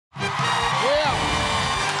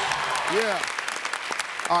Yeah.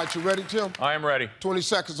 All right, you ready, Tim? I am ready. 20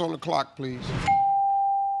 seconds on the clock, please.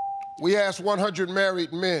 We asked 100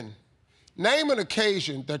 married men, name an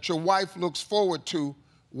occasion that your wife looks forward to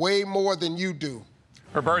way more than you do.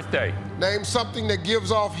 Her birthday. Name something that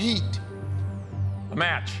gives off heat. A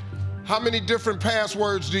match. How many different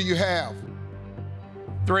passwords do you have?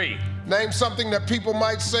 3. Name something that people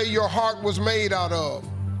might say your heart was made out of.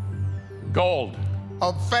 Gold.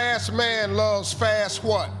 A fast man loves fast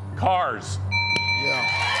what? Cars. Yeah.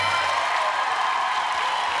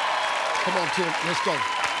 Come on, Tim, let's go.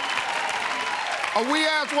 We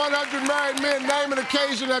asked 100 married men, name an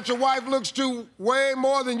occasion that your wife looks to way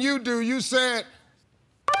more than you do. You said,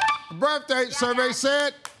 birthday, survey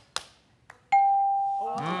said.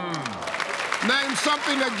 Name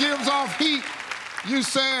something that gives off heat. You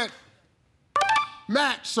said,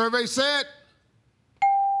 match, survey said.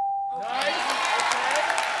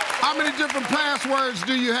 How many different passwords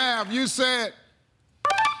do you have? You said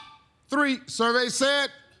 3, survey said.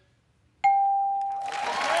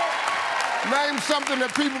 Name something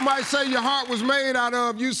that people might say your heart was made out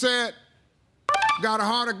of. You said, got a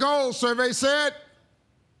heart of gold, survey said.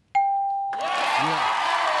 Yeah.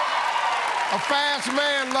 A fast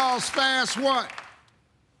man loves fast what?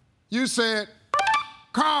 You said,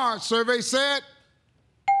 cars, survey said.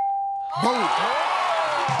 Boom. That's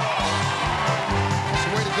the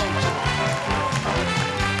way to go, Tim.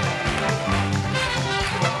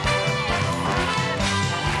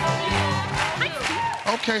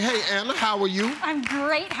 Okay, hey, Anna, how are you? I'm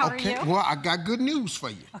great. How are you? Okay, well, I got good news for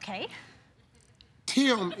you. Okay.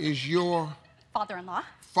 Tim is your Father-in-law.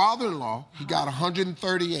 father-in-law. He got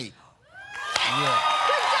 138. Yeah.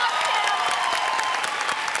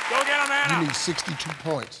 Go get him, Anna. You need 62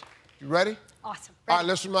 points. You ready? Awesome. All Ready. right,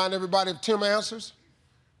 let's remind everybody if Tim answers.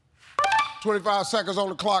 25 seconds on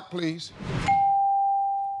the clock, please.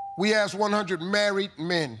 We asked 100 married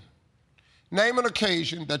men, name an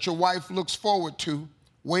occasion that your wife looks forward to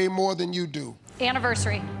way more than you do.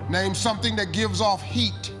 Anniversary. Name something that gives off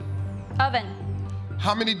heat. Oven.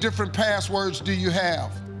 How many different passwords do you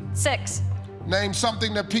have? 6. Name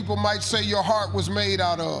something that people might say your heart was made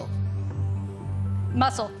out of.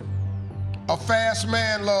 Muscle. A fast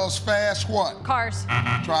man loves fast what? Cars.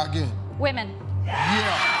 Try again. Women.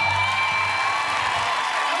 Yeah.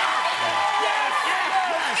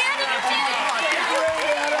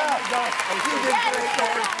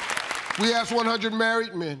 We asked 100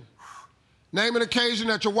 married men, name an occasion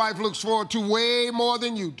that your wife looks forward to way more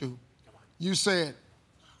than you do. You said,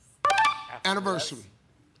 anniversary.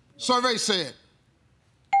 Survey said.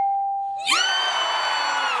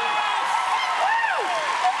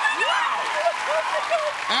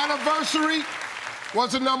 Anniversary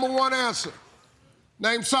was the #1 answer.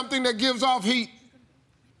 Name something that gives off heat.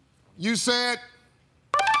 You said,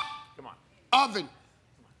 Come on. oven.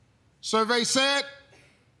 Survey said.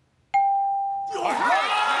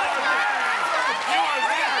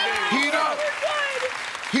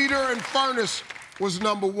 Heater and furnace was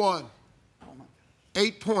 #1.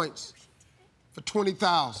 8 points for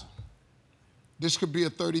 20,000. This could be a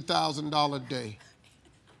 $30,000 day.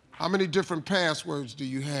 How many different passwords do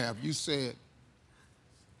you have? You said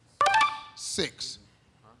 6.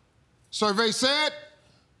 Survey said.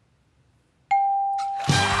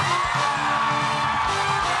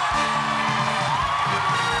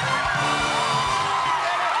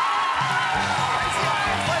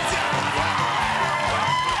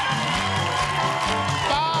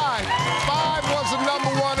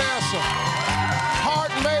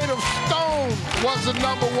 Was the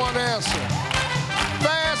 #1 answer.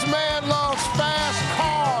 Fast man loves fast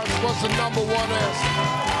cars was the #1 answer.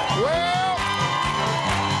 Well,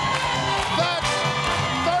 that's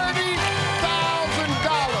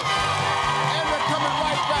 $30,000. And we're coming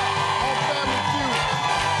right back on Family Feud.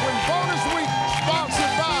 When bonus week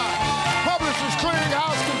sponsored by Publishers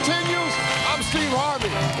Clearinghouse continues, I'm Steve Harvey.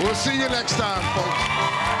 We'll see you next time, folks.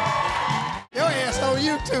 Your ass on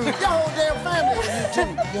YouTube. Your whole damn family on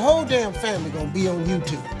YouTube. Your whole damn family gonna be on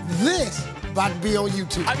YouTube. This about to be on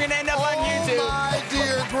YouTube. I'm gonna end up on YouTube. Oh my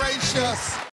dear gracious.